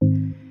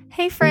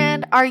Hey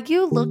friend, are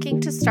you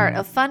looking to start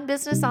a fun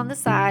business on the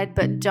side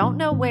but don't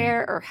know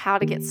where or how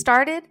to get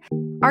started?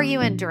 Are you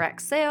in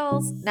direct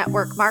sales,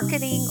 network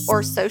marketing,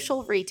 or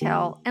social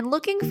retail and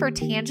looking for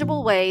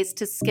tangible ways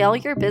to scale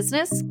your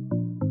business?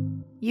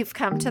 You've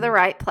come to the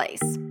right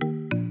place.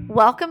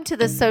 Welcome to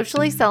the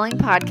Socially Selling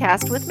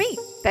Podcast with me,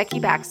 Becky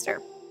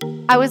Baxter.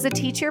 I was a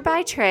teacher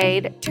by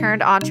trade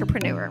turned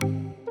entrepreneur.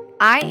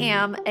 I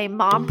am a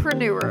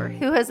mompreneur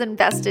who has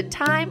invested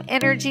time,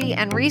 energy,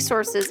 and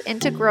resources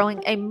into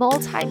growing a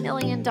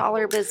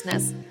multi-million-dollar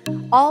business,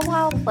 all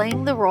while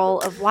playing the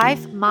role of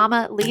wife,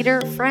 mama,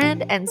 leader,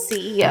 friend, and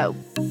CEO.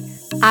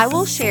 I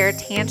will share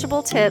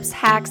tangible tips,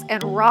 hacks,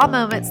 and raw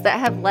moments that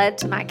have led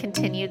to my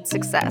continued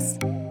success.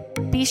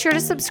 Be sure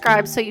to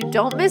subscribe so you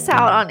don't miss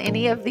out on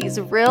any of these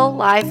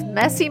real-life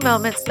messy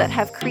moments that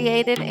have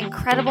created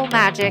incredible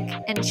magic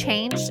and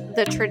changed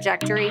the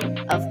trajectory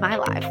of my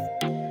life.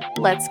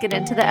 Let's get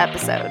into the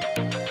episode.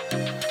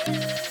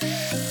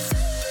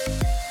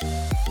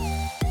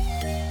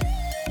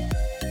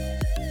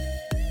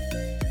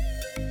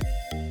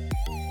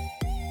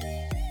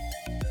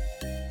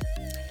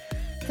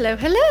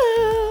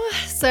 Hello.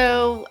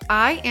 So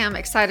I am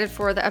excited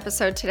for the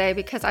episode today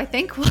because I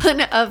think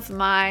one of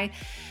my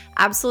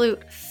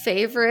absolute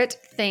favorite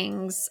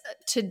things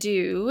to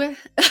do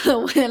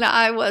when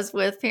I was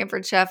with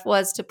Pampered Chef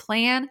was to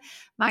plan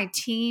my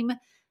team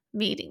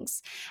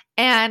meetings.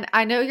 And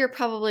I know you're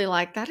probably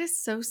like, that is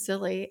so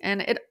silly.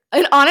 And it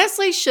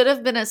honestly should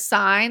have been a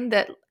sign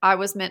that I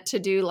was meant to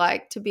do,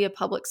 like to be a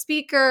public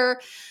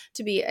speaker,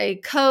 to be a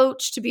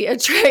coach, to be a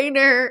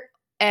trainer,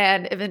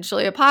 and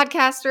eventually a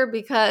podcaster,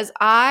 because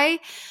I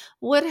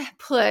would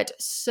put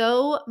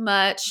so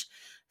much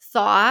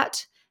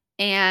thought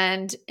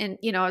and I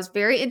was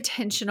very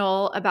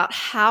intentional about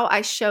how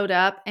I showed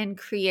up and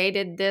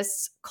created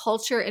this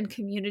culture and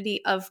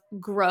community of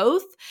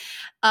growth.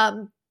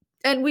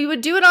 And we would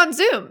do it on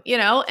Zoom,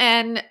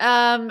 and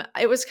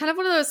it was kind of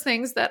one of those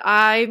things that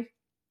I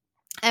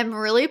am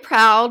really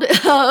proud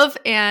of,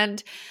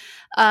 and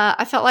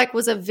I felt like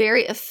was a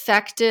very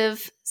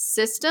effective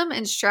system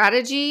and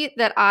strategy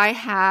that I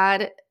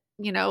had,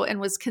 and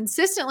was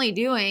consistently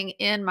doing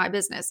in my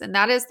business. And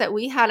that is that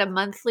we had a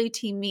monthly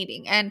team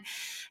meeting. And,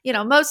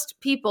 most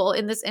people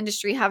in this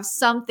industry have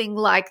something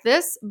like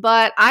this,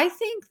 but I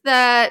think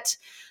that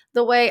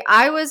the way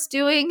I was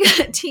doing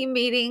team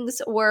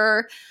meetings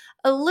were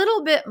a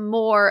little bit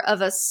more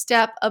of a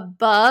step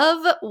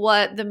above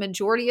what the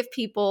majority of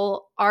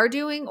people are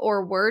doing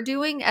or were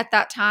doing at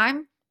that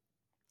time.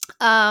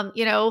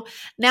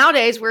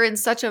 Nowadays we're in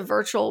such a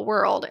virtual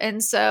world.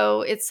 And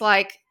so it's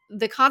like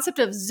the concept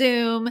of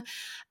Zoom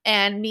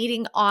and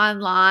meeting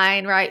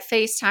online, right?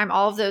 FaceTime,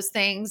 all of those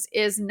things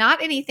is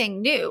not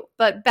anything new.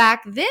 But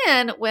back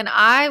then when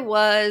I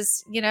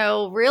was,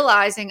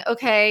 realizing,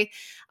 okay,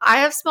 I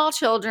have small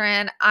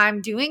children,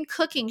 I'm doing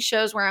cooking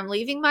shows where I'm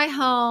leaving my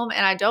home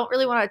and I don't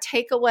really want to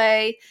take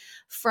away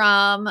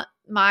from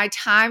my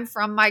time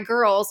from my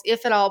girls,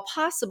 if at all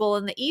possible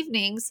in the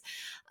evenings,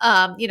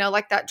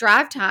 like that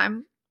drive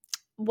time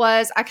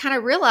I kind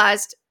of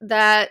realized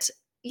that,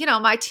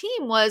 my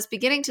team was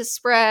beginning to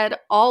spread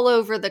all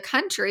over the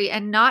country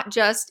and not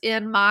just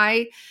in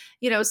my,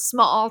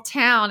 small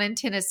town in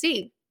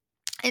Tennessee.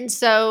 And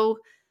so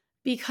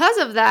because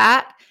of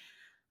that,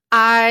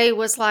 I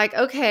was like,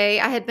 okay,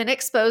 I had been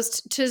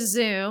exposed to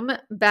Zoom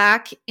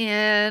back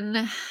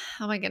in,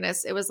 oh my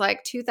goodness, it was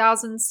like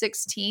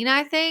 2016,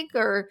 I think,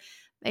 or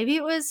maybe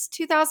it was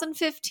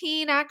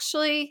 2015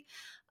 actually.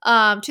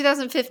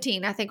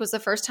 2015, I think, was the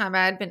first time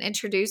I had been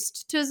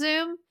introduced to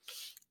Zoom.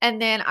 And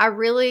then I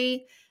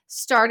really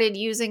started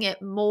using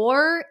it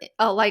more,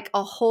 like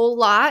a whole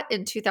lot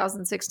in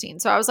 2016.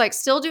 So I was like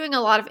still doing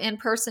a lot of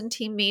in-person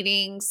team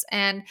meetings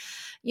and,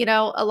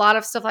 a lot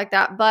of stuff like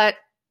that. But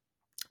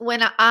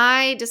when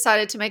I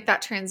decided to make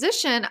that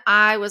transition,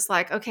 I was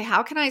like, okay,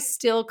 how can I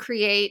still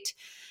create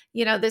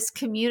this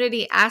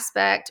community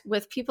aspect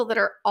with people that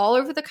are all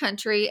over the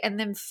country and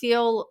then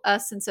feel a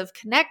sense of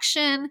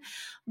connection,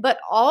 but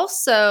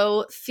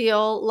also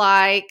feel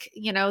like,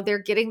 they're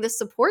getting the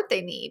support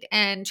they need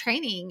and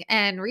training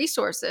and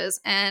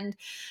resources. And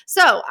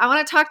so I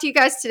want to talk to you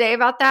guys today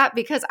about that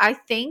because I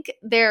think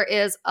there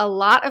is a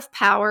lot of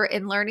power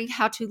in learning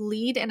how to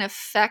lead an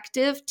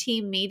effective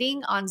team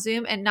meeting on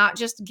Zoom and not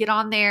just get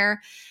on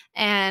there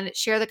and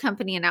share the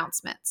company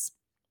announcements.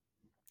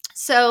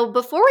 So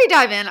before we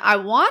dive in, I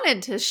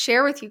wanted to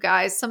share with you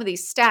guys some of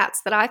these stats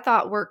that I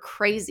thought were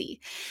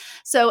crazy.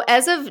 So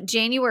as of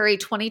January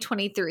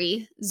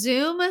 2023,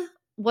 Zoom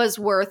was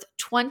worth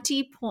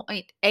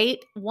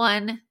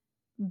 $20.81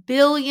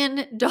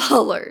 billion.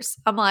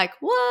 I'm like,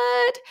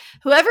 what?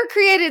 Whoever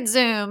created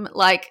Zoom,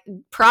 like,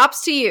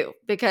 props to you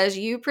because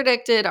you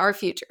predicted our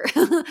future.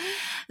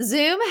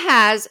 Zoom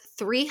has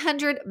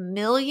 300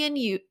 million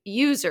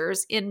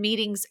users in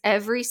meetings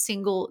every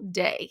single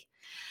day.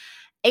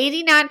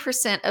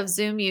 89% of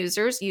Zoom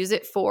users use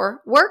it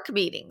for work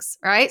meetings,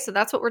 right? So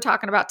that's what we're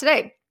talking about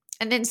today.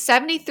 And then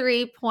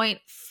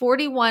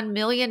 73.41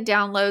 million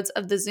downloads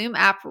of the Zoom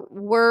app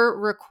were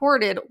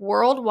recorded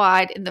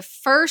worldwide in the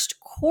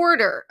first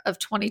quarter of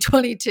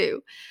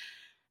 2022.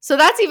 So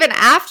that's even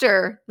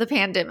after the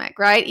pandemic,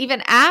 right?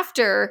 Even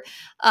after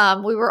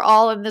we were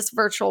all in this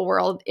virtual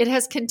world, it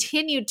has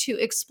continued to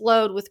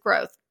explode with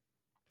growth.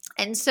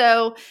 And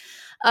so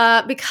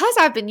because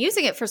I've been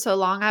using it for so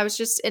long, I was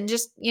just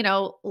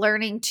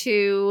learning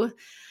to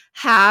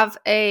have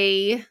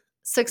a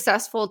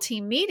successful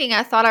team meeting.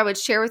 I thought I would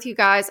share with you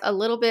guys a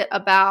little bit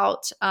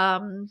about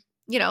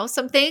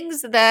some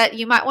things that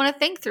you might want to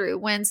think through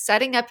when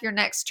setting up your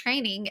next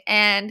training,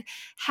 and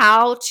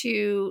how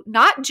to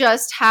not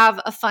just have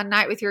a fun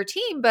night with your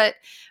team, but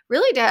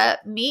really to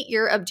meet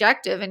your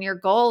objective and your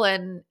goal,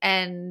 and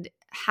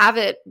have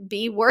it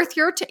be worth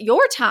your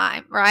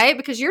time, right?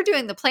 Because you're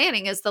doing the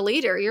planning as the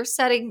leader. You're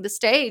setting the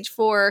stage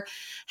for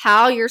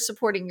how you're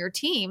supporting your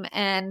team.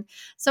 And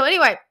so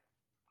anyway,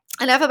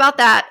 enough about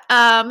that.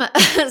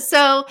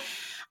 So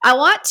I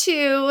want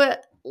to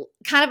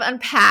kind of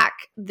unpack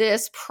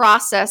this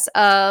process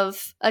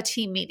of a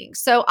team meeting.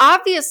 So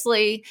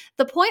obviously,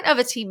 the point of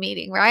a team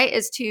meeting, right,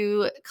 is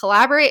to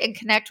collaborate and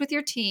connect with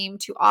your team,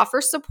 to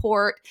offer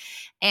support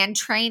and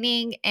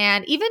training,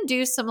 and even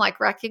do some like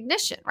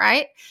recognition,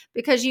 right?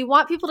 Because you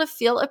want people to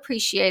feel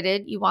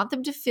appreciated, you want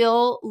them to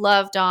feel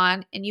loved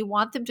on, and you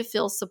want them to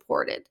feel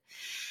supported.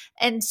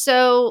 And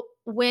so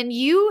when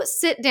you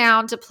sit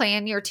down to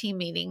plan your team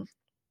meeting,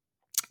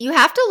 you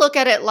have to look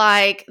at it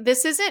like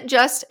this isn't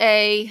just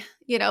a,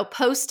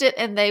 post it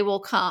and they will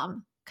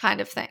come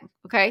kind of thing.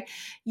 Okay.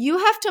 You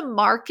have to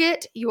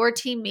market your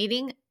team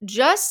meeting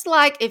just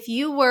like if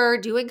you were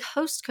doing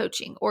host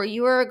coaching or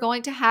you are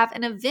going to have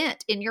an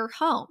event in your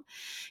home.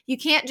 You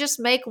can't just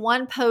make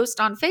one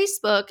post on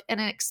Facebook and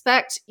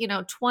expect,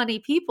 20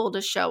 people to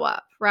show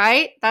up,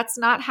 right? That's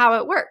not how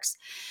it works.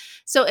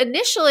 So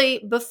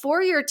initially,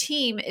 before your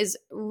team is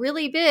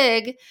really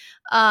big,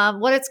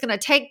 what it's going to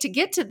take to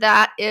get to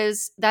that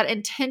is that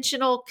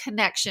intentional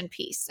connection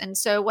piece. And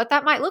so what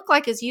that might look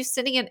like is you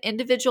sending an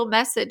individual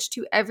message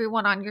to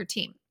everyone on your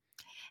team.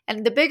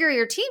 And the bigger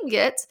your team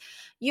gets,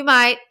 you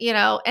might,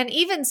 and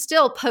even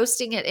still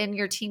posting it in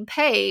your team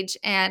page,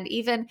 and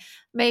even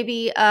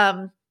maybe,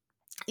 I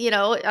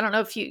don't know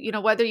if you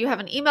whether you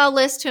have an email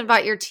list to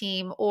invite your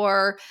team,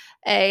 or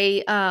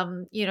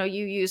you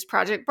use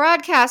Project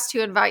Broadcast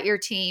to invite your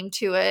team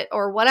to it,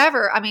 or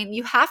whatever. I mean,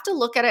 you have to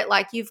look at it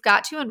like you've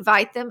got to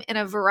invite them in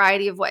a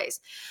variety of ways.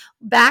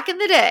 Back in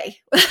the day,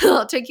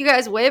 I'll take you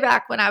guys way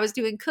back when I was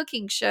doing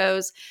cooking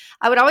shows,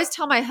 I would always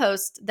tell my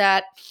host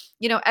that,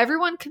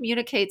 everyone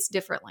communicates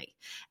differently.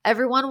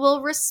 Everyone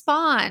will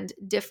respond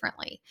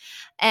differently.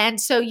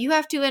 And so you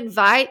have to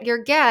invite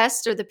your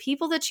guests, or the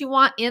people that you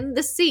want in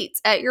the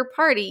seats at your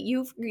party.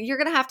 You're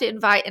going to have to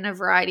invite in a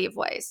variety of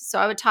ways. So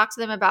I would talk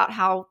to them about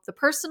how the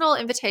personal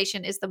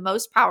invitation is the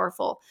most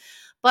powerful,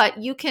 but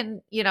we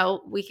can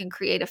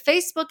create a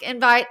Facebook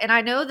invite. And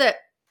I know that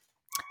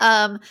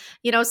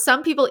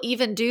some people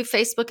even do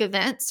Facebook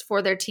events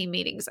for their team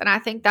meetings, and I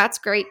think that's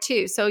great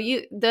too. So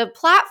the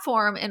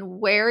platform and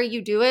where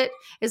you do it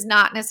is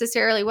not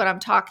necessarily what I'm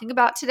talking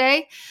about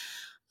today.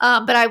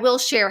 But I will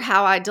share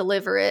how I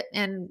deliver it.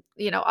 And,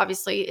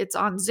 obviously it's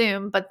on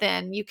Zoom, but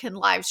then you can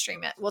live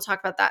stream it. We'll talk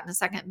about that in a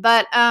second.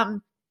 But,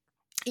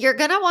 you're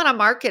going to want to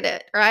market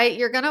it, right?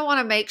 You're going to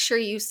want to make sure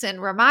you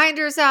send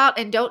reminders out,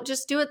 and don't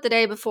just do it the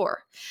day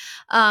before.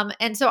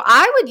 And so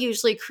I would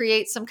usually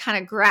create some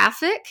kind of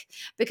graphic,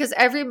 because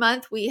every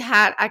month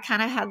I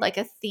kind of had like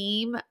a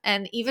theme,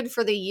 and even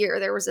for the year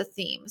there was a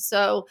theme.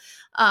 So,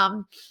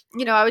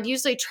 I would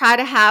usually try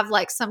to have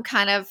like some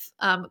kind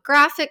of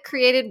graphic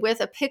created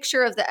with a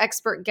picture of the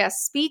expert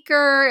guest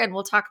speaker. And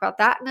we'll talk about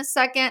that in a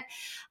second.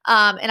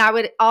 And I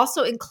would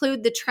also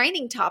include the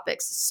training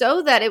topics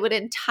so that it would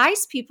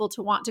entice people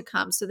to want to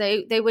come. So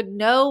they would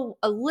know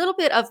a little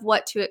bit of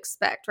what to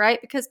expect, right?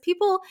 Because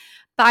people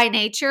by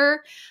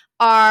nature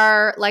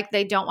are like,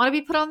 they don't want to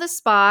be put on the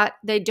spot.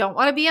 They don't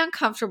want to be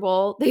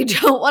uncomfortable. They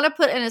don't want to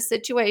put in a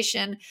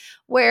situation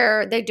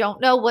where they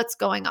don't know what's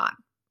going on.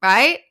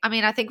 Right? I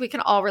mean, I think we can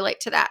all relate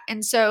to that.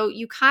 And so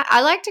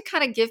I like to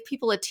kind of give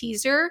people a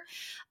teaser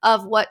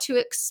of what to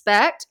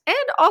expect. And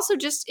also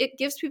just, it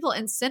gives people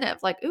incentive,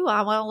 like, ooh,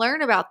 I want to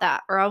learn about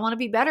that, or I want to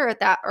be better at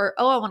that, or,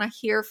 oh, I want to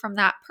hear from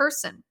that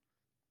person.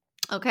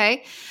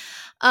 Okay.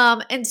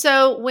 And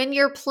so when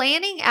you're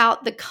planning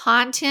out the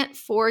content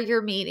for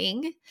your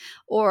meeting,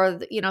 or,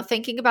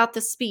 thinking about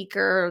the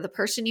speaker or the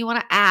person you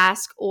want to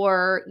ask,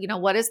 or,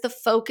 what is the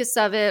focus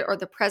of it, or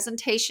the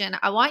presentation,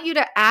 I want you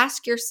to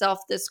ask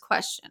yourself this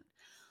question: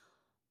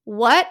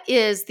 what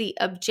is the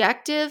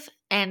objective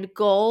and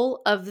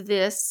goal of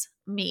this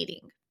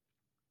meeting?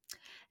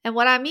 And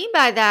what I mean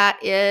by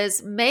that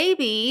is,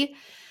 maybe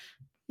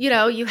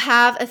you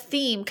have a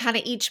theme kind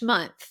of each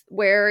month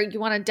where you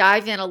want to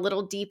dive in a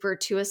little deeper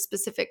to a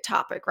specific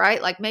topic,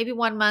 right? Like maybe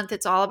one month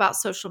it's all about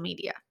social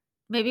media.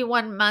 Maybe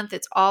one month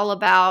it's all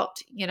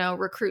about,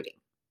 recruiting.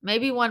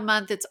 Maybe one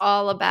month it's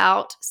all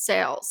about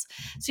sales.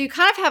 So you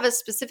kind of have a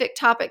specific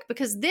topic,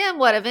 because then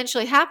what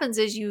eventually happens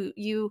is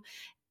you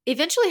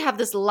eventually have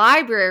this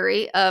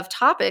library of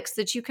topics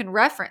that you can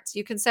reference.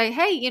 You can say,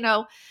 hey,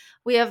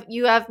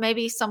 you have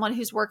maybe someone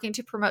who's working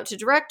to promote to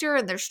director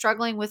and they're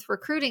struggling with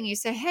recruiting. You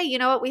say, hey, you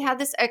know what? We had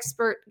this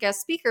expert guest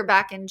speaker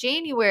back in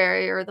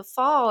January or the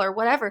fall or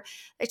whatever.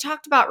 They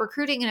talked about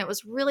recruiting and it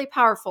was really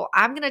powerful.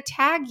 I'm going to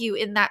tag you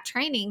in that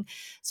training.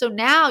 So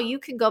now you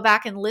can go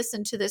back and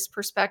listen to this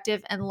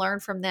perspective and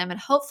learn from them and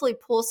hopefully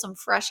pull some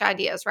fresh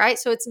ideas, right?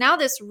 So it's now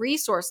this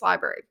resource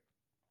library.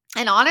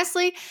 And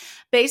honestly,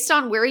 based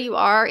on where you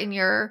are in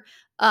your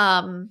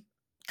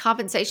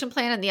compensation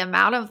plan and the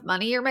amount of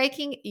money you're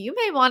making, you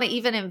may want to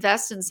even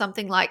invest in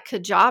something like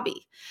Kajabi,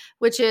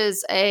 which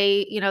is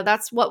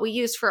that's what we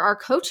use for our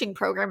coaching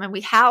program, and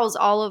we house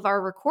all of our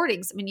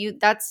recordings. I mean,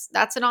 that's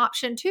an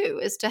option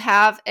too, is to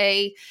have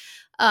a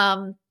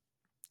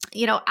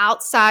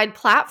outside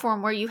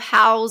platform where you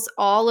house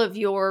all of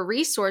your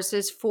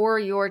resources for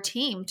your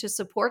team to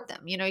support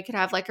them. You could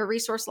have like a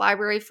resource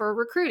library for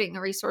recruiting,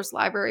 a resource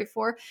library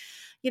for,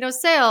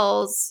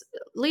 sales,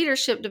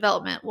 leadership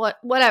development,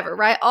 whatever,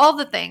 right? All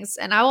the things.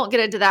 And I won't get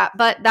into that,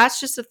 but that's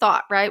just a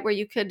thought, right? Where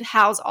you could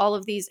house all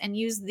of these and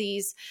use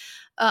these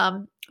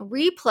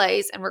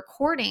replays and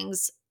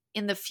recordings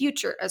in the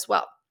future as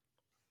well.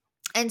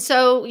 And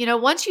so,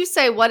 once you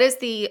say what is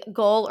the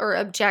goal or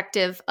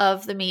objective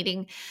of the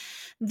meeting,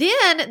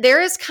 then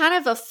there is kind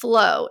of a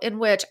flow in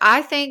which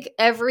I think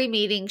every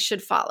meeting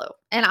should follow.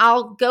 And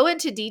I'll go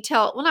into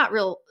detail, well, not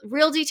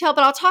real detail,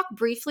 but I'll talk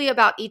briefly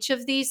about each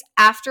of these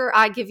after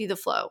I give you the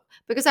flow,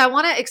 because I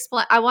want to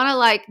explain, I want to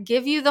like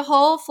give you the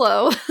whole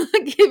flow,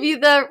 give you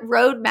the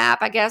roadmap,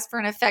 I guess, for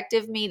an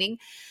effective meeting.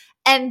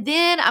 And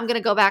then I'm going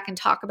to go back and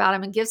talk about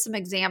them and give some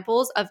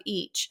examples of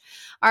each.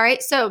 All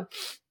right. So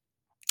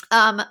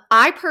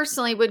I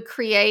personally would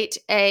create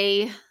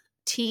a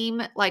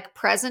team like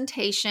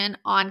presentation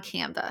on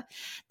Canva.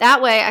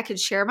 That way I could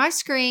share my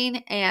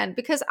screen, and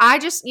because I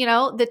just,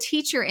 the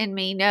teacher in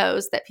me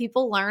knows that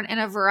people learn in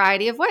a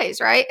variety of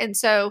ways, right? And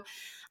so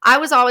I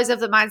was always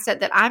of the mindset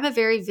that I'm a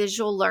very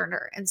visual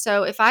learner. And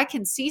so if I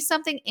can see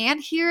something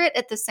and hear it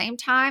at the same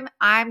time,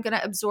 I'm going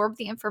to absorb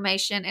the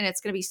information and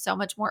it's going to be so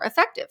much more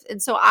effective.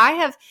 And so I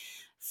have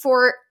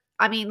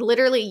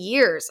literally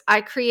years,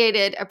 I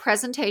created a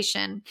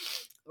presentation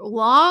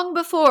long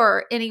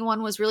before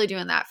anyone was really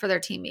doing that for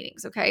their team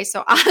meetings. Okay.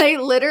 So I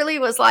literally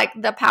was like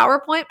the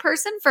PowerPoint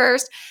person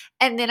first.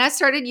 And then I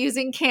started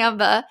using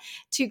Canva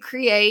to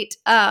create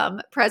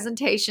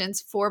presentations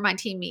for my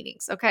team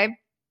meetings. Okay.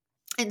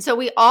 And so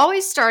we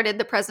always started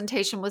the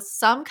presentation with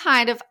some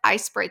kind of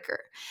icebreaker.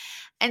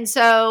 And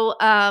so,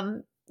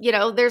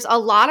 there's a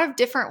lot of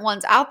different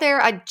ones out there.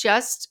 I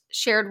just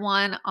shared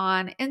one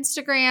on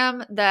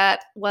Instagram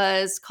that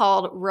was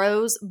called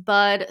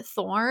Rosebud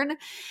Thorn.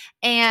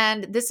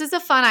 And this is a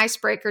fun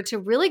icebreaker to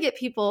really get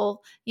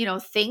people,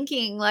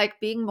 thinking, like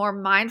being more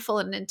mindful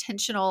and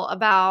intentional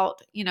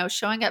about,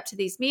 showing up to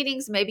these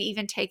meetings, maybe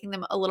even taking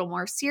them a little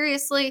more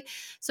seriously.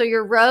 So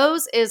your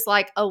rose is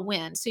like a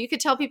win. So you could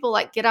tell people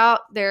like get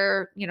out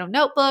their,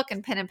 notebook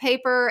and pen and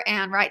paper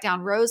and write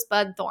down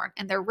Rosebud Thorn.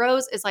 And their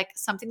rose is like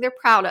something they're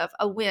proud of,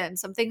 a win,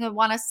 something they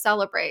want to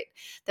celebrate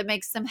that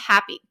makes them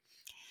happy.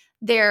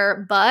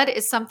 Their bud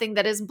is something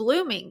that is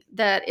blooming,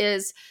 that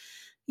is,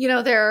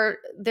 they're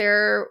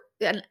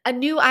a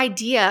new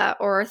idea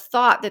or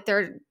thought that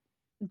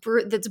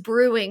that's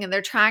brewing and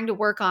they're trying to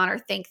work on or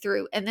think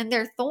through. And then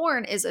their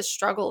thorn is a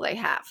struggle they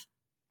have.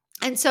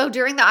 And so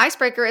during the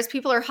icebreaker, as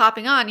people are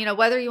hopping on,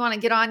 whether you want to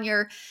get on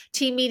your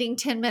team meeting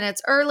 10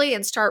 minutes early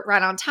and start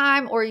right on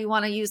time, or you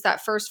want to use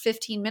that first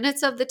 15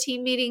 minutes of the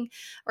team meeting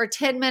or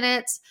 10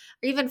 minutes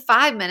or even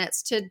 5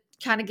 minutes to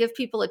kind of give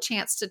people a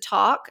chance to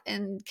talk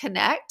and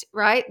connect,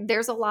 right?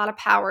 There's a lot of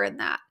power in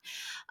that.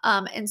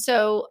 And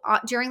so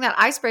during that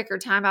icebreaker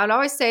time, I would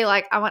always say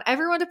like, I want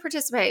everyone to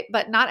participate,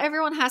 but not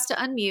everyone has to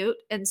unmute.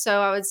 And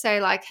so I would say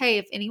like, hey,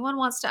 if anyone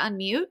wants to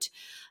unmute,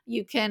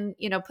 you can,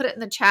 put it in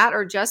the chat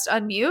or just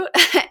unmute.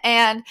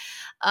 And,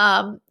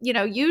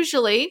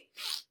 usually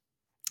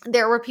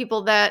there were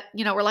people that,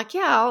 were like,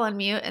 yeah, I'll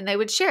unmute, and they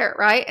would share.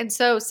 Right. And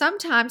so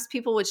sometimes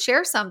people would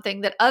share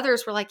something that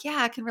others were like, yeah,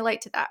 I can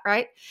relate to that.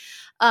 Right.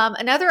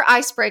 Another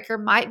icebreaker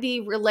might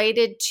be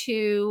related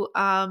to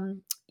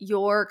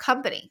your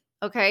company.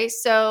 Okay.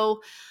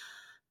 So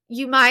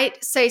you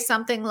might say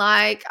something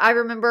like, I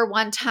remember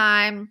one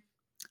time,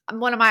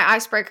 one of my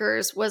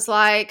icebreakers was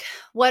like,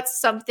 what's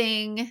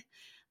something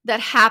that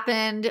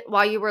happened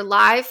while you were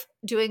live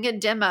doing a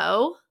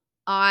demo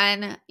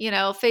on,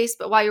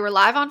 Facebook, while you were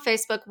live on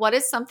Facebook? What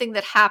is something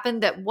that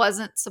happened that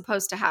wasn't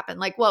supposed to happen?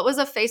 Like, what was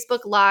a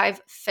Facebook Live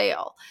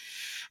fail?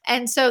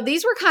 And so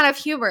these were kind of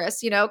humorous,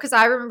 because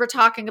I remember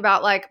talking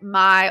about like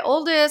my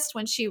oldest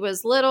when she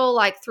was little,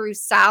 like threw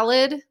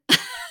salad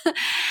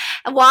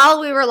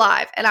while we were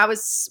live. And I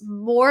was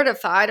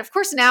mortified. Of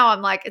course, now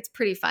I'm like, it's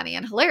pretty funny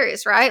and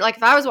hilarious, right? Like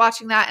if I was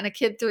watching that and a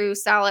kid threw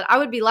salad, I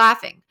would be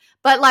laughing.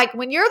 But like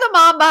when you're the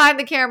mom behind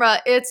the camera,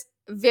 it's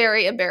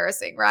very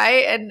embarrassing,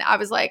 right? And I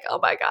was like, oh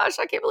my gosh,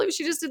 I can't believe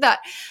she just did that.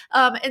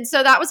 And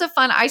so that was a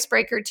fun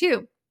icebreaker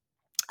too.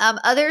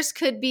 Others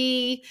could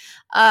be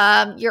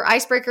your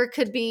icebreaker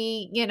could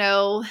be,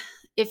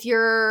 if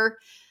you're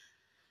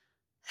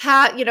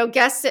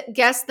guess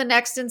the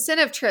next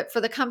incentive trip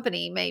for the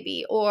company,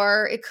 maybe.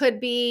 Or it could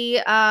be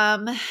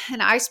an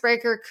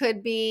icebreaker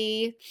could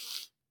be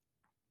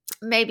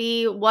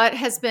maybe what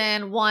has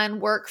been one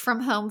work from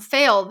home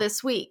fail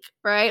this week,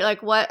 right?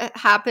 Like what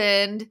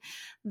happened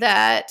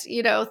that,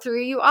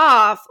 threw you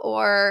off,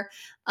 or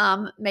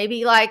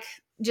maybe like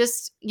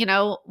just,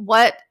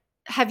 what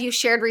have you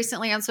shared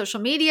recently on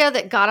social media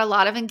that got a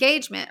lot of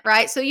engagement,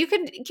 right? So you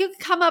can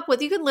come up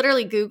with, you can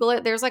literally Google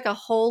it. There's like a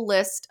whole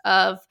list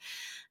of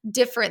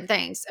different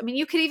things. I mean,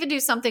 you could even do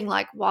something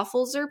like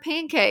waffles or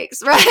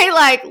pancakes, right?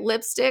 Like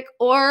lipstick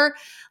or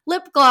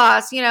lip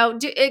gloss,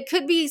 it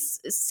could be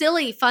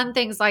silly, fun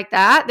things like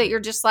that, that you're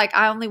just like,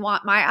 I only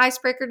want my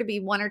icebreaker to be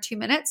 1 or 2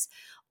 minutes,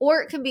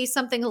 or it can be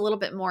something a little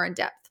bit more in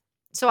depth.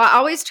 So I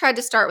always tried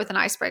to start with an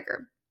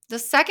icebreaker. The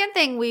second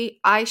thing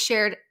I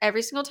shared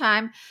every single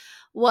time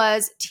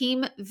was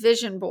team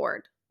vision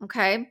board.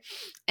 Okay.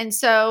 And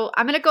so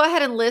I'm going to go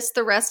ahead and list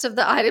the rest of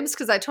the items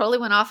because I totally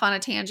went off on a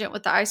tangent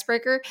with the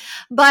icebreaker,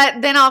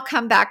 but then I'll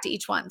come back to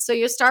each one. So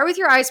you start with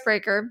your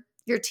icebreaker,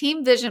 your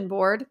team vision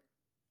board,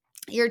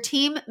 your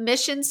team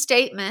mission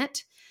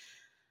statement,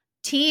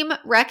 team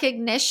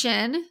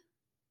recognition,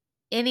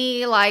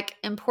 any like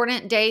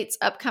important dates,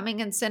 upcoming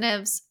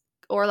incentives,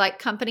 or like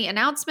company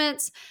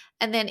announcements,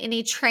 and then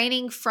any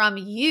training from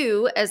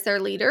you as their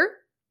leader.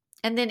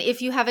 And then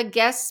if you have a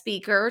guest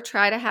speaker,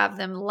 try to have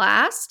them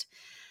last.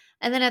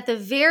 And then at the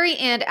very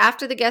end,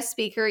 after the guest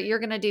speaker, you're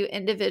going to do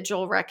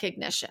individual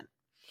recognition.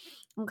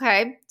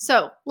 Okay,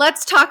 so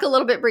let's talk a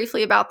little bit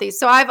briefly about these.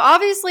 So I've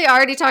obviously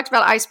already talked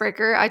about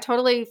icebreaker. I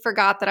totally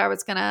forgot that I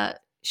was going to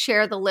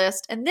share the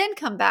list and then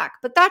come back,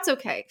 but that's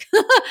okay,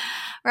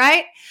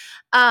 right?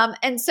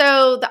 And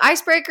so the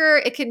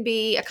icebreaker, it can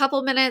be a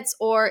couple minutes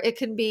or it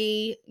can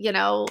be,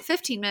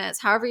 15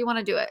 minutes, however you want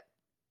to do it.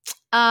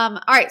 All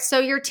right, so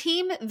your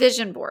team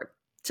vision board.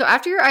 So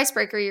after your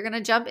icebreaker, you're going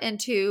to jump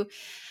into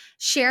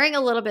sharing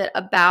a little bit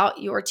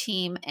about your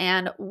team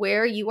and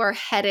where you are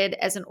headed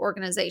as an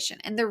organization.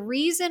 And the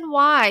reason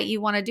why you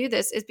want to do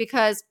this is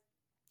because,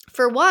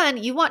 for one,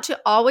 you want to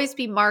always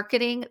be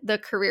marketing the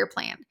career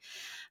plan.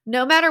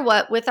 No matter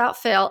what, without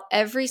fail,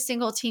 every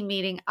single team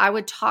meeting, I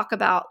would talk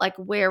about like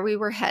where we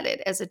were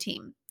headed as a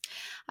team.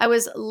 I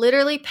was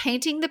literally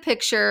painting the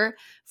picture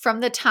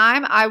from the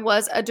time I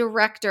was a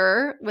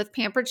director with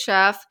Pampered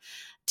Chef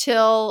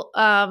till,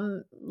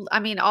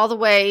 all the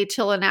way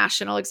till a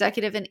national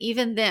executive. And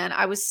even then,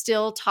 I was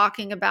still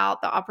talking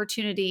about the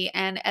opportunity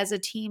and as a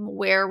team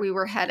where we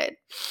were headed.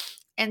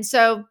 And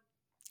so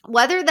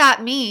whether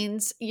that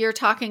means you're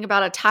talking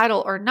about a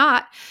title or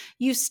not,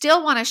 you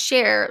still want to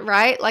share,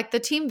 right? Like the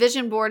team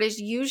vision board is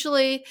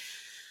usually,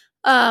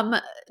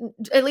 at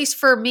least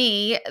for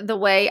me, the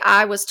way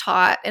I was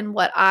taught and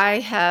what I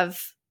have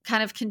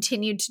kind of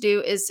continued to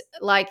do is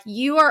like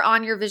you are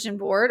on your vision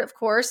board, of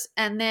course,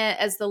 and then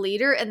as the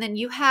leader, and then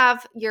you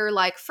have your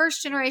like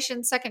first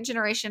generation, second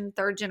generation,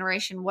 third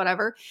generation,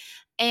 whatever.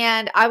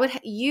 And I would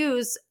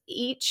use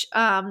each,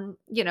 fun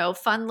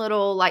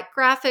little like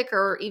graphic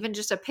or even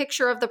just a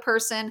picture of the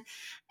person.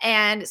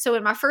 And so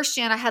in my first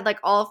gen, I had like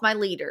all of my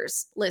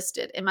leaders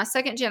listed. In my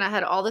second gen, I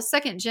had all the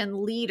second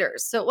gen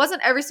leaders. So it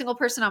wasn't every single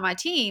person on my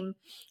team,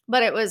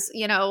 but it was,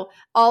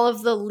 all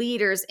of the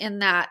leaders in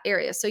that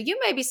area. So you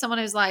may be someone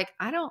who's like,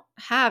 I don't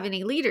have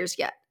any leaders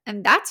yet.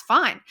 And that's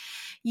fine.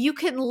 You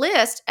can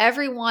list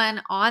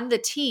everyone on the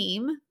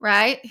team,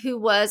 right, who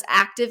was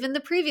active in the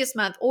previous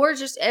month, or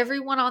just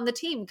everyone on the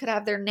team could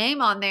have their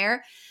name on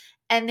there.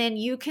 And then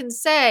you can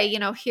say,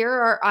 here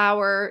are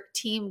our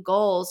team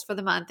goals for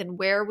the month and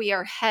where we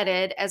are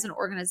headed as an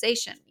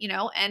organization,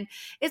 and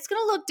it's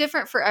going to look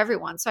different for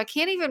everyone. So I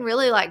can't even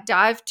really like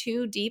dive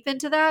too deep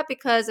into that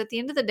because at the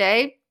end of the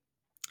day,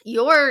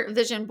 your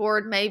vision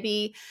board may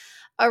be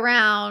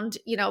around,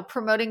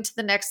 promoting to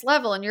the next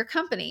level in your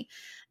company.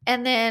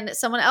 And then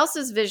someone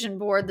else's vision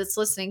board that's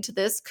listening to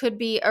this could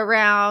be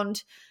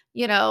around,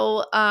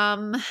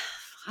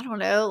 I don't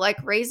know,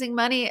 like raising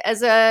money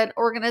as an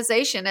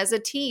organization, as a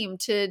team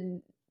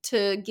to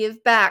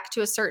give back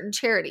to a certain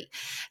charity.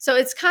 So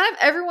it's kind of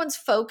everyone's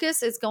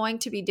focus is going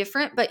to be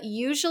different, but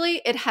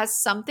usually it has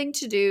something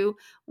to do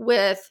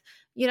with,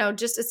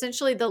 just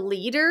essentially the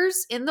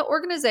leaders in the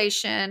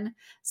organization,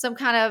 some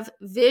kind of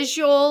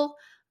visual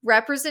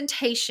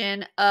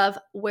representation of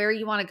where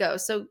you want to go.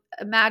 So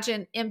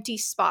imagine empty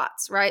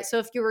spots, right? So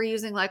if you were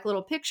using like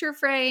little picture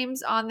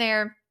frames on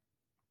there,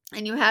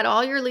 and you had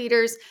all your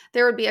leaders,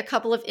 there would be a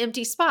couple of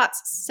empty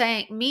spots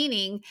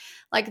meaning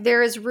like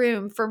there is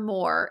room for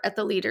more at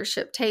the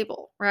leadership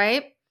table,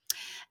 right?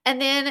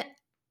 And then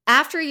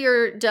after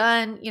you're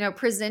done,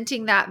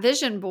 presenting that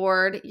vision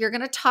board, you're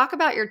going to talk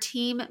about your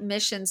team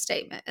mission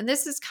statement. And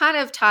this is kind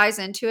of ties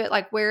into it,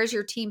 like where is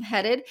your team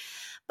headed,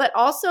 but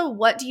also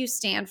what do you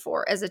stand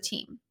for as a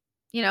team?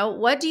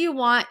 What do you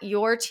want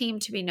your team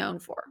to be known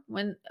for?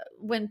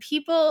 When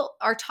people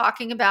are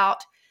talking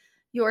about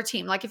your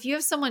team. Like if you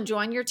have someone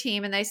join your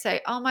team and they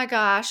say, oh my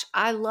gosh,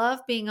 I love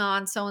being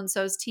on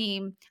so-and-so's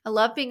team. I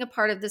love being a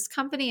part of this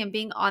company and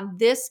being on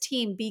this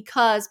team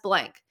because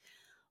blank.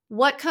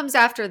 What comes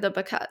after the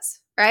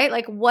because, right?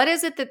 Like what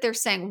is it that they're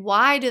saying?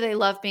 Why do they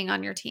love being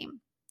on your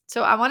team?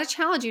 So I want to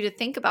challenge you to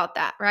think about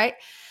that, right?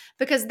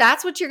 Because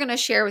that's what you're going to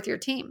share with your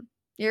team.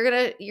 You're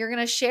going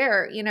to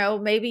share,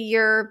 maybe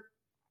you're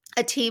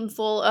a team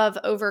full of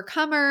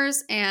overcomers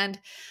and,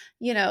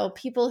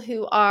 people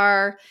who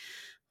are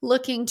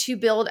looking to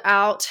build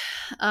out,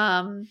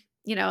 an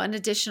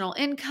additional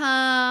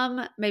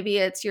income. Maybe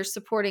it's you're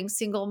supporting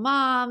single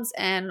moms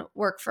and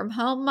work from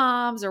home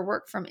moms or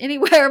work from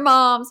anywhere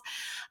moms.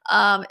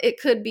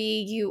 It could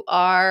be you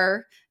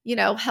are,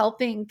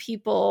 helping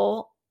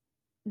people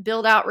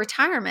build out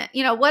retirement,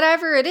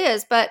 whatever it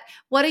is, but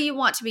what do you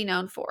want to be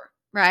known for,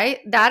 right?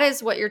 That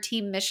is what your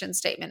team mission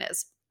statement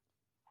is.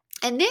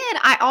 And then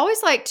I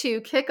always like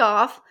to kick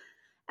off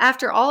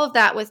after all of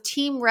that with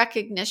team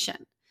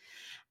recognition.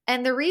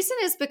 And the reason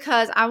is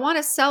because I want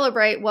to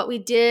celebrate what we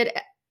did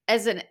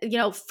as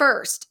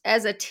first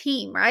as a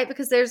team, right?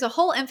 Because there's a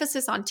whole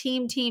emphasis on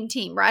team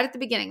right at the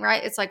beginning,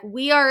 right? It's like,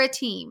 we are a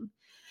team,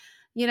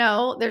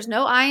 there's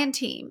no I in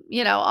team,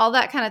 all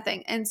that kind of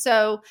thing. And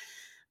so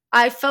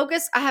I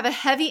have a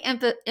heavy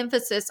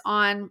emphasis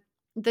on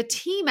the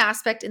team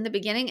aspect in the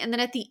beginning. And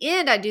then at the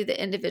end, I do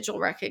the individual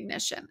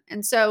recognition.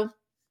 And so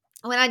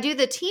when I do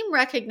the team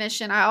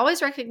recognition, I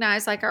always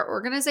recognize like our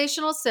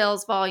organizational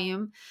sales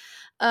volume.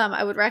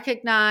 I would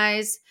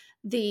recognize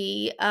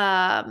the,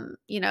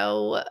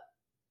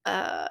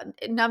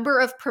 number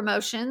of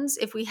promotions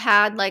if we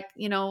had a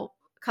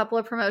couple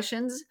of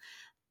promotions.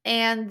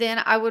 And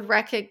then I would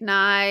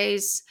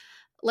recognize,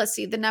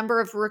 the number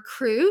of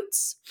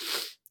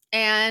recruits.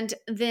 And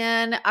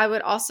then I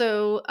would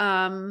also,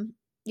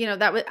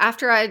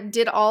 after I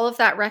did all of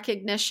that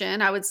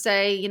recognition, I would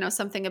say,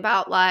 something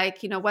about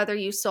whether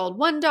you sold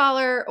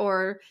 $1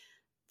 or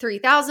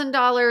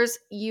 $3,000,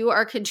 you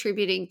are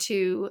contributing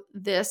to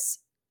this,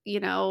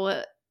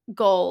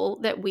 goal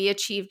that we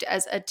achieved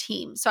as a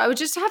team. So I would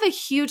just have a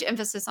huge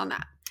emphasis on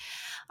that.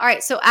 All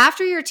right. So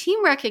after your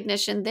team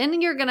recognition,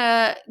 then you're going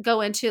to go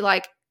into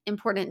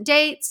important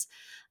dates,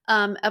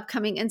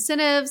 upcoming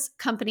incentives,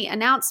 company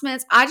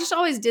announcements. I just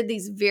always did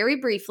these very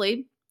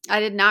briefly. I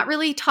did not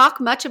really talk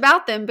much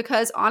about them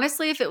because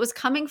honestly, if it was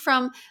coming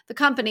from the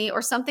company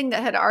or something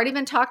that had already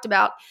been talked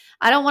about,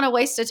 I don't want to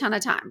waste a ton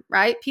of time,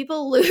 right?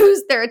 People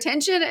lose their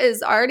attention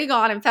is already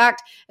gone. In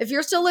fact, if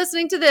you're still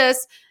listening to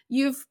this,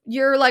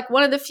 you're like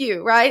one of the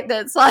few, right?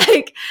 That's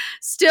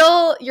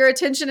still your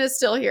attention is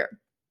still here.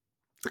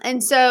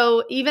 And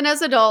so even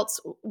as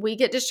adults, we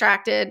get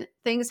distracted,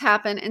 things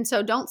happen. And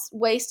so don't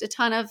waste a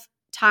ton of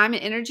time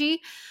and energy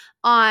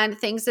on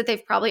things that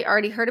they've probably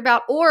already heard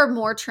about, or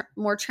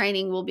more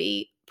training will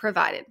be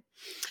provided.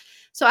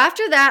 So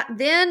after that,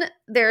 then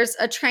there's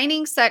a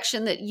training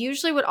section that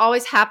usually would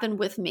always happen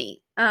with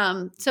me.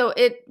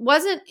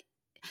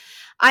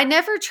 I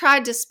never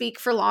tried to speak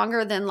for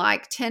longer than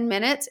 10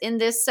 minutes in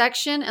this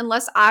section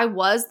unless I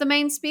was the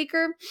main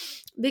speaker,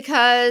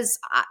 because,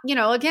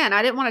 again,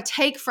 I didn't want to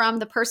take from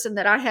the person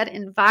that I had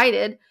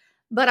invited,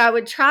 but I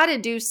would try to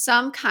do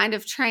some kind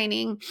of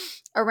training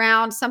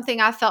around something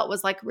I felt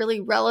was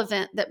really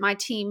relevant that my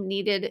team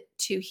needed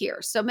to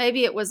hear. So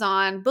maybe it was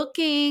on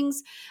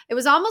bookings. It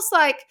was almost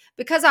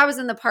because I was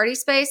in the party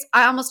space,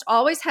 I almost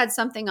always had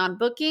something on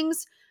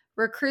bookings,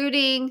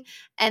 recruiting,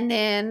 and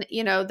then,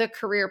 the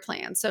career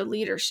plan. So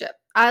leadership.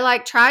 I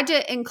tried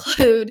to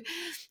include,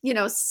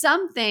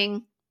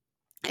 something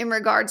in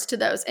regards to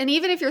those. And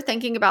even if you're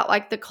thinking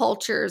about the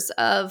cultures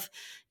of,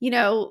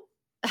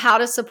 how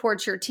to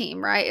support your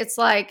team, right? It's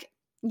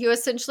you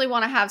essentially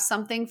want to have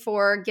something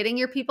for getting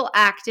your people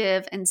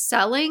active and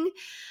selling.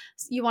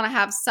 You want to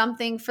have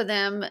something for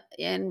them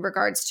in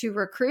regards to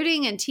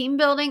recruiting and team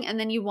building. And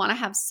then you want to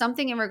have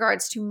something in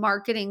regards to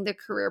marketing the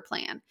career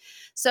plan.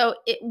 So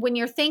when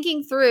you're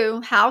thinking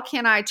through how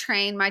can I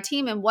train my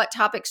team and what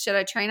topics should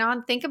I train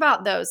on, think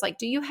about those.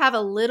 Do you have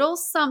a little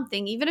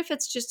something, even if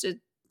it's just a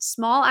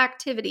small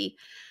activity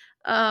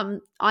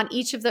on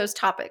each of those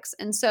topics?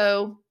 And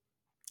so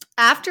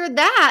after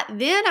that,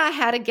 then I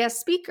had a guest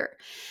speaker.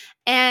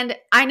 And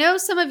I know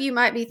some of you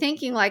might be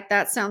thinking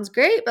that sounds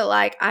great, but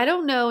I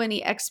don't know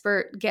any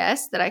expert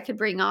guests that I could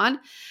bring on.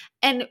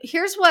 And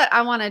here's what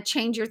I want to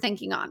change your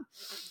thinking on.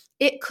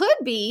 It could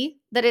be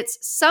that it's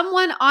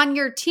someone on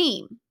your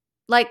team,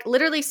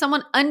 literally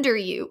someone under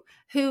you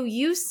who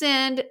you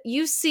see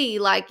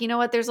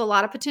there's a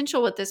lot of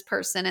potential with this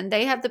person and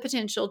they have the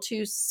potential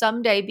to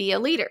someday be a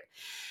leader.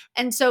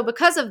 And so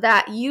because of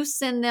that, you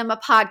send them a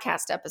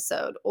podcast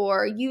episode,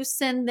 or you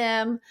send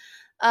them,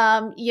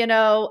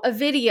 a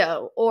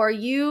video, or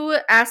you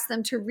ask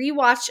them to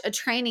rewatch a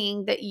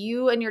training that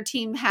you and your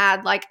team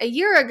had a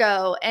year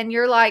ago. And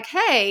you're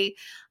hey,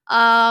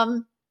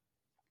 I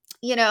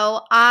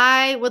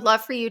would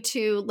love for you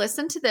to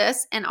listen to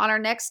this. And on our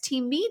next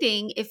team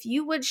meeting, if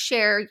you would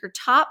share your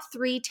top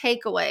 3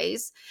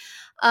 takeaways,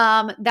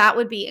 that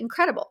would be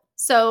incredible.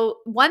 So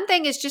one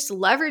thing is just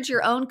leverage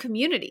your own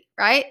community,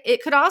 right?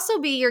 It could also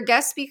be your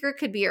guest speaker,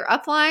 could be your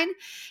upline,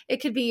 it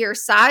could be your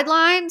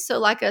sideline. So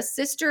like a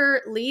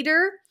sister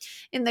leader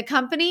in the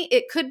company,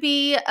 it could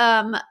be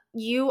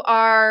you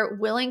are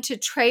willing to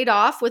trade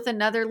off with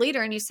another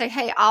leader and you say,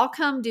 hey, I'll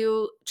come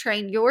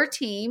train your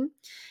team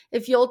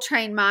if you'll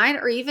train mine,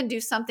 or even do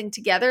something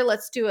together.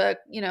 Let's do a,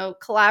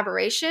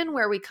 collaboration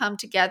where we come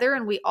together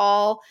and we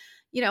all,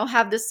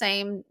 have the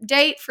same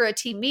date for a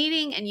team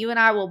meeting and you and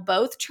I will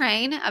both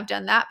train. I've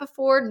done that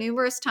before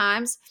numerous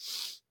times.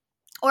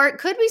 Or it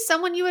could be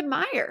someone you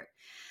admire.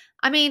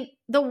 I mean,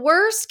 the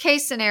worst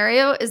case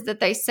scenario is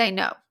that they say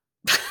no.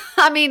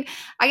 I mean,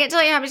 I can't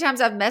tell you how many times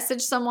I've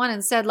messaged someone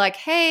and said like,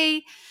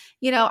 hey,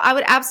 I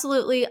would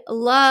absolutely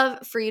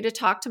love for you to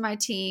talk to my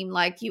team.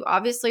 Like, you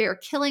obviously are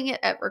killing it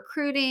at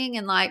recruiting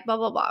and like blah,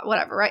 blah, blah,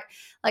 whatever, right?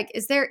 Like,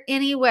 is there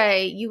any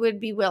way you would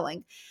be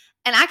willing?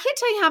 And I can't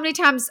tell you how many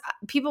times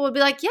people would be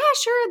like, yeah,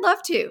 sure, I'd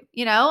love to,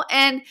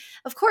 And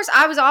of course,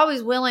 I was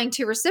always willing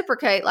to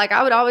reciprocate. Like,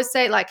 I would always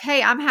say like,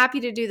 hey, I'm happy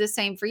to do the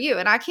same for you.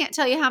 And I can't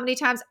tell you how many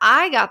times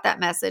I got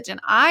that message and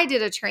I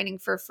did a training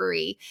for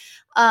free,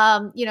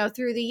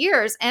 through the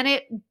years.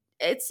 And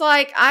it's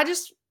like, I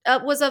just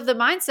was of the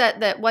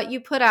mindset that what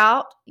you put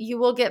out, you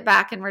will get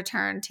back in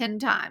return 10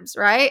 times,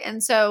 right?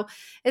 And so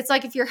it's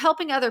like, if you're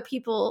helping other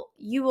people,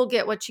 you will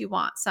get what you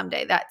want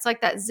someday. That's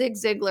like that Zig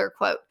Ziglar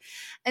quote.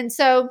 And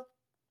so,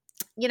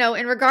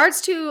 in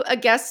regards to a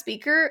guest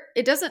speaker,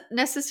 it doesn't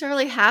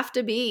necessarily have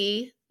to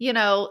be,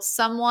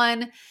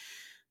 someone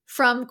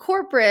from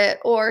corporate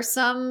or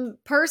some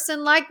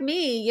person like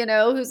me,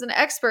 who's an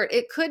expert.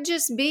 It could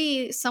just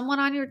be someone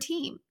on your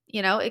team.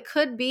 It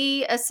could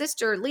be a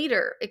sister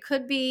leader. It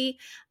could be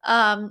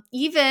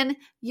even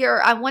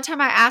one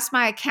time I asked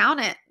my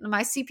accountant,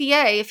 my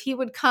CPA, if he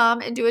would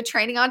come and do a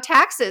training on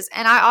taxes,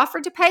 and I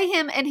offered to pay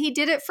him and he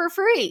did it for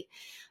free,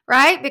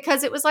 right?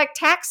 Because it was like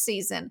tax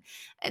season.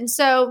 And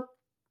so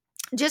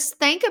just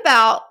think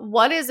about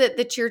what is it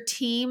that your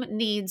team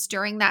needs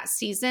during that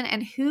season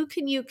and who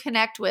can you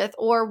connect with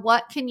or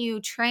what can you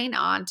train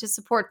on to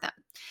support them.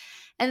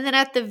 And then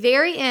at the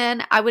very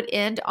end, I would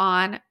end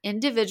on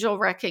individual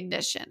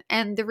recognition.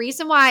 And the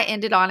reason why I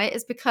ended on it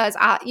is because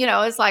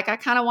it's like I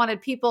kind of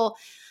wanted people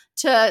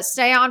to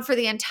stay on for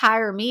the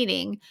entire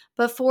meeting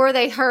before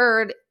they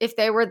heard if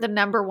they were the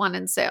number one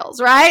in sales,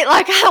 right?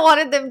 Like I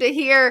wanted them to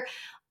hear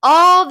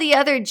all the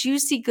other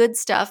juicy good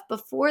stuff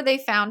before they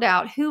found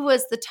out who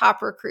was the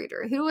top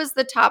recruiter, who was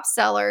the top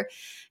seller,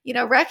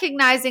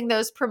 recognizing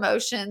those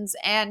promotions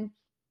and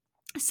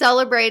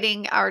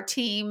celebrating our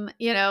team,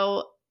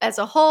 as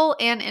a whole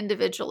and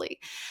individually.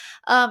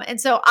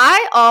 And so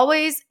I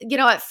always,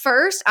 at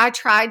first I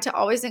tried to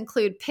always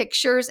include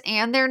pictures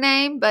and their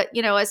name, but,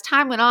 as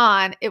time went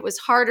on, it was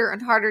harder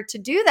and harder to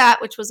do that,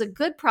 which was a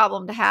good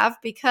problem to have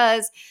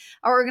because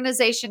our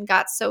organization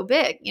got so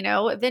big.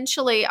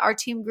 Eventually our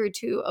team grew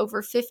to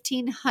over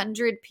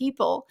 1,500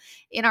 people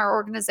in our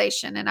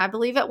organization. And I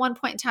believe at one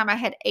point in time I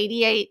had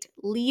 88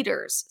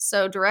 leaders,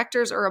 so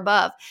directors or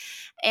above.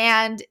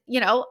 And,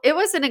 it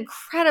was an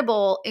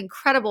incredible,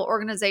 incredible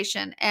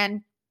organization.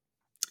 And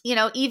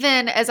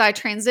even as I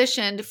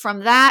transitioned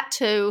from that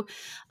to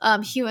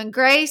Hue and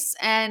Grace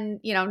and,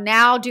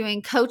 now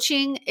doing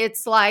coaching,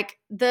 it's like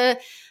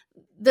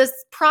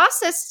this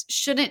process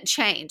shouldn't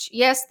change.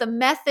 Yes, the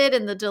method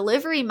and the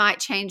delivery might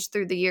change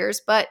through the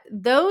years, but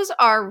those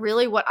are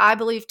really what I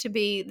believe to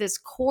be this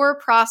core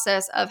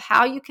process of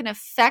how you can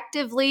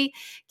effectively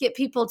get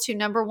people to,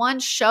 number one,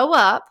 show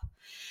up,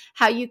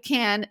 how you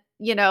can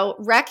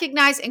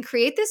recognize and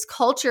create this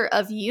culture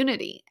of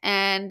unity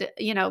and,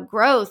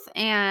 growth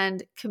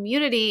and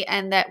community,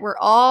 and that we're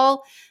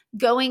all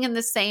going in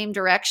the same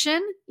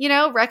direction,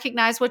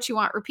 recognize what you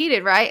want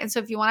repeated, right? And so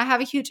if you want to have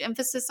a huge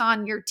emphasis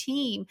on your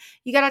team,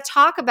 you got to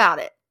talk about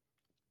it.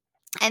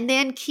 And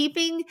then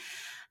keeping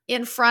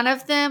in front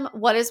of them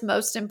what is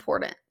most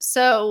important.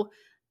 So,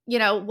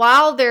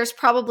 while there's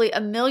probably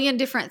a million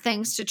different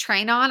things to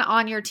train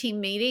on your team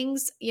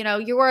meetings,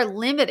 you are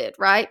limited,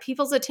 right?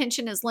 People's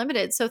attention is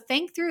limited. So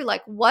think through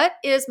like, what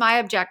is my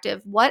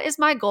objective? What is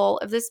my goal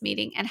of this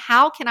meeting? And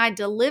how can I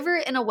deliver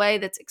it in a way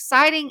that's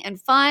exciting and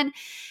fun?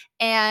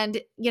 And,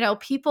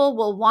 people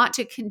will want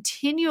to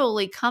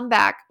continually come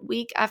back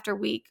week after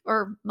week,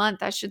 or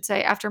month, I should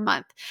say, after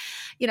month.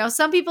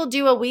 Some people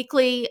do a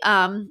weekly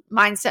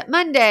Mindset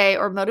Monday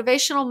or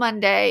Motivational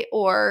Monday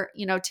or,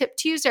 Tip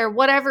Tuesday or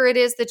whatever it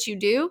is that you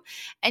do.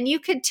 And you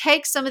could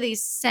take some of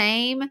these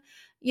same,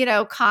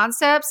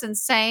 concepts and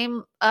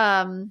same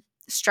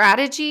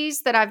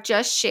strategies that I've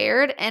just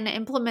shared and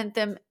implement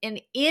them in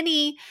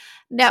any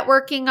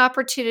networking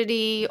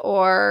opportunity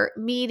or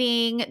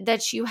meeting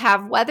that you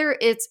have, whether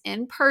it's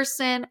in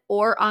person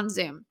or on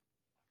Zoom.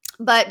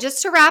 But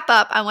just to wrap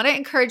up, I want to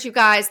encourage you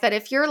guys that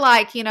if you're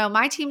like,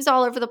 my team's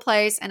all over the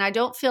place and I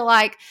don't feel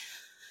like,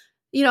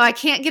 I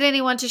can't get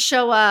anyone to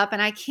show up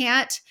and I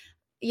can't,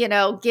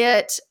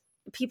 get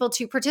people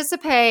to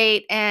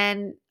participate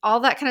and all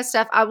that kind of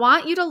stuff, I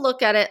want you to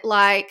look at it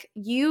like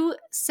you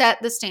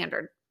set the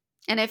standard.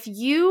 And if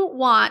you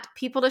want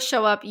people to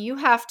show up, you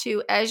have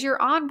to, as you're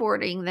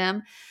onboarding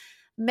them,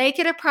 make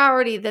it a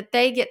priority that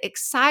they get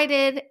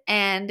excited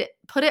and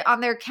put it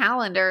on their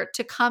calendar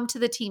to come to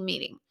the team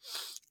meeting.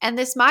 And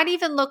this might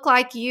even look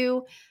like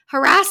you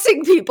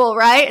harassing people,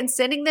 right? And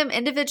sending them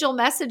individual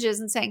messages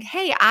and saying,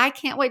 hey, I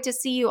can't wait to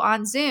see you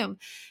on Zoom,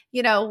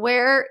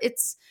 where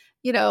it's,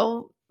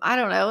 I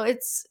don't know,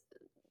 it's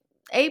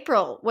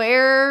April,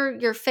 wear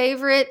your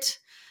favorite,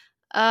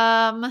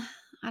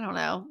 I don't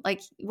know,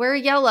 like wear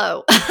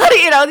yellow,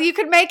 you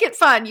can make it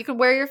fun. You can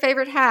wear your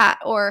favorite hat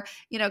or,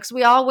 because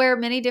we all wear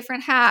many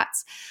different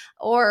hats,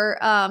 or,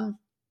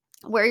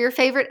 wear your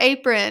favorite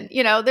apron.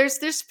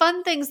 There's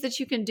fun things that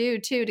you can do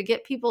too to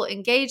get people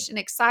engaged and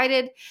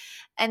excited.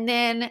 And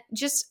then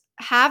just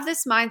have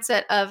this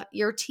mindset of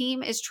your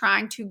team is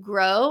trying to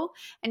grow,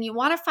 and you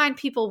want to find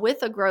people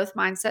with a growth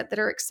mindset that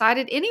are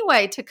excited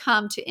anyway to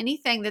come to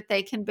anything that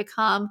they can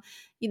become,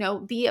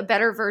 be a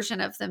better version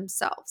of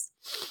themselves.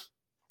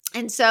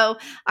 And so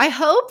I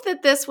hope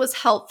that this was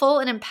helpful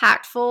and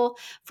impactful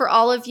for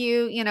all of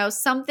you.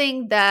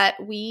 Something that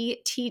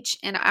we teach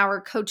in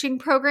our coaching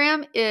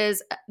program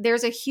is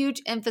there's a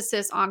huge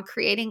emphasis on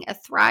creating a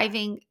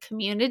thriving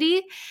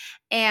community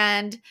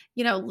and,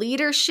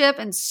 leadership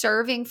and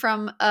serving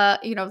from,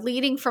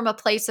 leading from a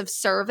place of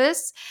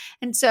service.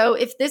 And so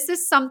if this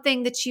is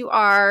something that you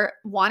are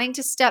wanting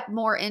to step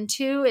more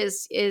into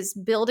is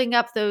building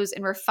up those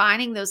and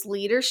refining those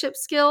leadership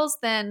skills,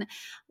 then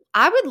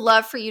I would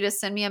love for you to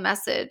send me a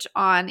message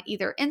on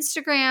either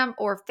Instagram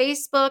or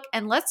Facebook,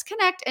 and let's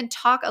connect and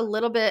talk a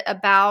little bit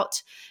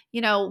about,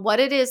 what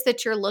it is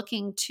that you're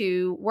looking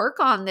to work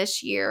on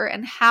this year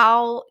and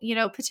how,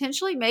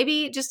 potentially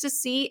maybe just to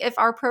see if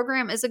our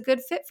program is a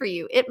good fit for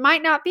you. It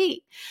might not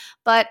be,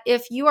 but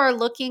if you are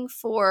looking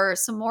for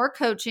some more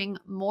coaching,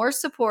 more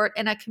support,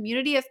 and a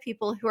community of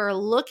people who are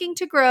looking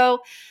to grow,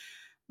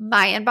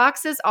 my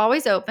inbox is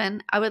always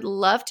open. I would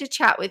love to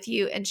chat with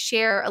you and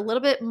share a little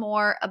bit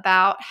more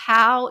about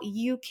how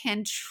you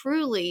can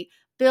truly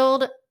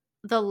build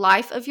the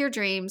life of your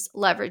dreams,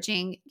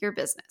 leveraging your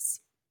business.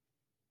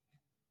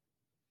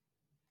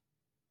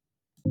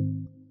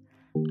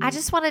 I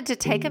just wanted to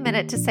take a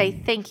minute to say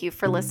thank you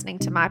for listening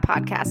to my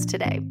podcast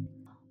today.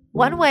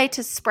 One way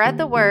to spread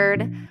the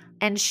word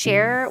and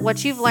share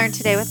what you've learned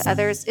today with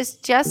others is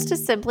just to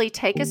simply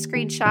take a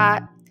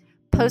screenshot,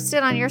 post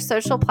it on your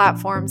social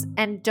platforms,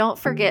 and don't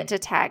forget to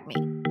tag me.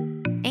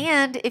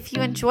 And if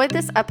you enjoyed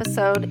this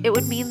episode, it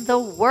would mean the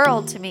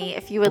world to me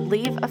if you would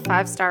leave a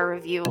 5-star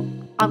review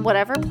on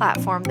whatever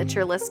platform that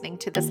you're listening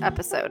to this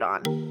episode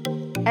on.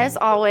 As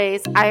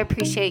always, I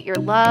appreciate your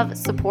love,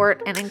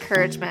 support, and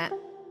encouragement.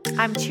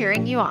 I'm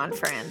cheering you on,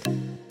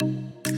 friend.